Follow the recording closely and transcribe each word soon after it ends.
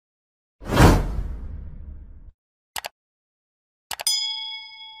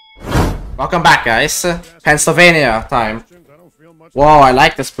Welcome back, guys. Pennsylvania time. Whoa, I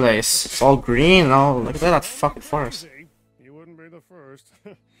like this place. It's all green. Oh, look at that fucking forest. You wouldn't be the first.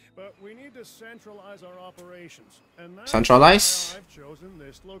 But we need to centralize our operations. And that's Centralize? why I've chosen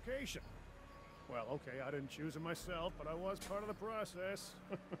this location. Well, okay, I didn't choose it myself, but I was part of the process.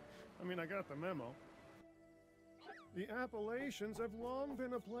 I mean, I got the memo. The Appalachians have long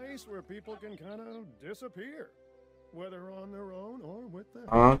been a place where people can kind of disappear, whether on their own or with the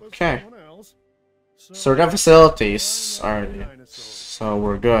help of someone else. So the facilities already. So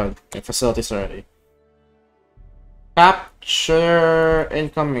we're good. The facilities already. Capture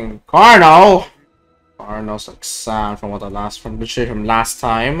incoming Carno. Carno's like sand from what from last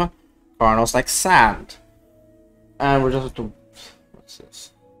time. Carno's like sand. And we're just to what's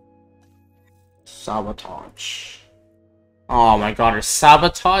this? Sabotage. Oh my god, there's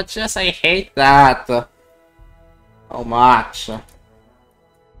sabotage? Yes, I hate that. So much.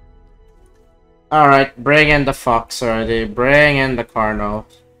 Alright, bring in the Fox already. Bring in the Carno.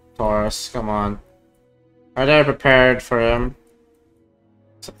 Taurus, come on. Are they prepared for him?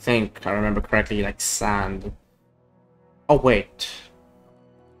 I think I remember correctly, like sand. Oh, wait.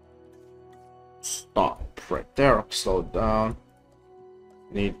 Stop right there. Slow down.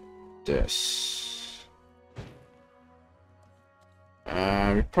 Need this.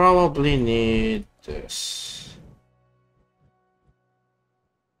 We probably need this.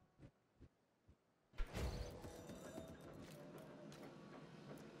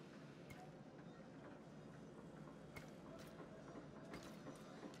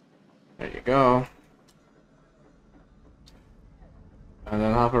 There you go. And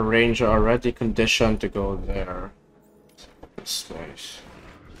then have a ranger already conditioned to go there. This place.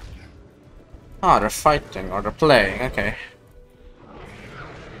 Ah, they're fighting or they're playing. Okay.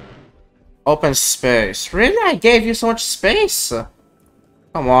 Open space. Really? I gave you so much space?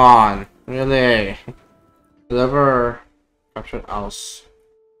 Come on. Really? Deliver. Captured Allosaurus.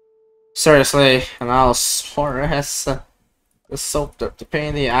 Seriously, an Allosaurus? It's so the pain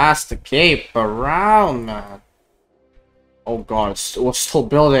in the ass to keep around, man. Oh god, it was still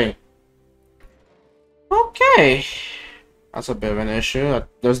building. Okay. That's a bit of an issue.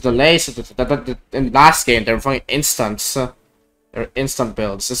 There's delays. In last game, they were fucking instants. They're instant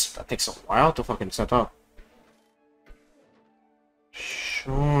builds. That takes a while to fucking set up.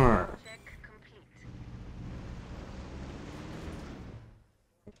 Sure.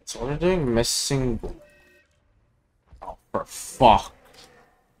 So what are they doing? Missing. Oh, for fuck.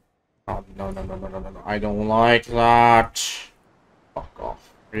 Oh, no. I don't like that. Fuck off.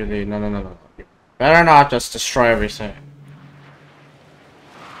 Really? No. You better not just destroy everything.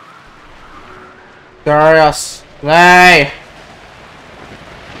 Seriously!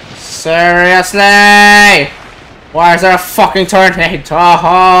 Seriously! Why is there a fucking tornado?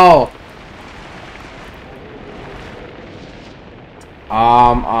 Oh!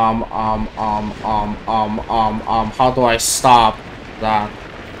 How do I stop that?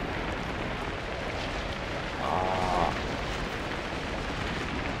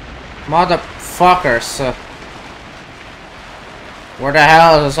 Motherfuckers. Where the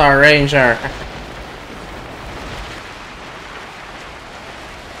hell is our ranger?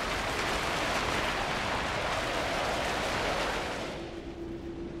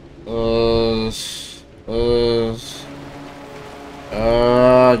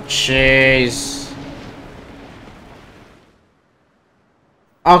 Oh, jeez.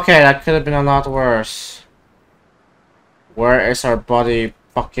 Okay, that could have been a lot worse. Where is our buddy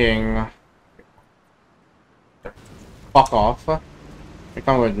fucking... Fuck off. You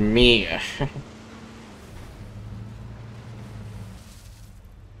come with me.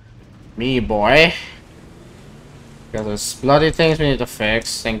 Me, boy. Because there's bloody things we need to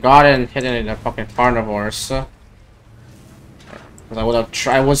fix. Thank God I didn't hit any of the fucking carnivores. Because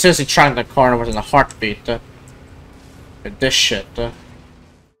I would seriously trying the carnivores in a heartbeat. With this shit.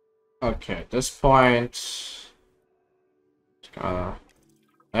 Okay, at this point...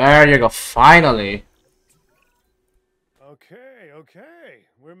 there you go, finally! Okay.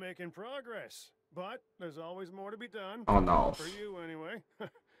 We're making progress. But there's always more to be done. Oh no. For you, anyway.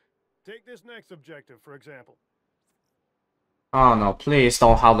 Take this next objective, for example. Oh no, please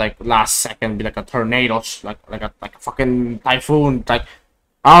don't have like last second be like a tornado, like a fucking typhoon, like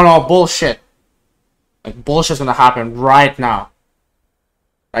I don't know, bullshit. Like bullshit's gonna happen right now.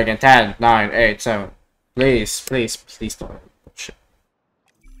 Like in 10, 9, 8, 7. Please don't. Shit.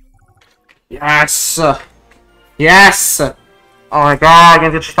 Yes! Yes! Oh my god,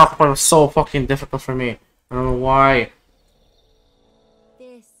 getting this stuff was so fucking difficult for me. I don't know why.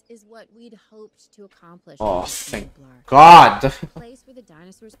 This is what we'd hoped to accomplish. Oh, with thank Templar. God. A place where the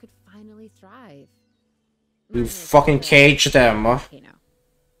dinosaurs could finally thrive. You Minus fucking the cage them. volcano.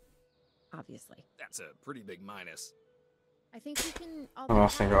 Obviously. That's a pretty big minus. I think we can all Oh, be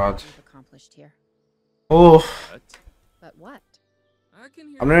thank proud of God. what we've accomplished here. Oh, But But what? I can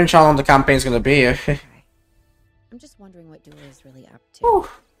hear I'm not even sure how long the campaign's gonna be. Okay. I'm just wondering what Dula is really up to. Whew.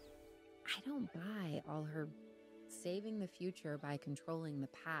 I don't buy all her saving the future by controlling the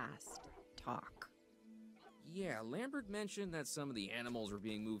past talk. Yeah, Lambert mentioned that some of the animals were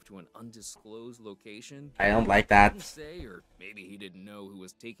being moved to an undisclosed location. I don't like He that. didn't say, or maybe he didn't know who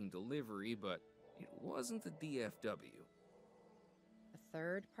was taking delivery, but it wasn't the DFW. A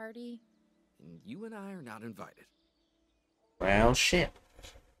third party? And you and I are not invited. Well, shit.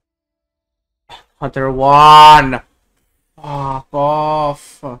 Hunter 1! Fuck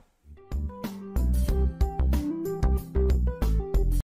off.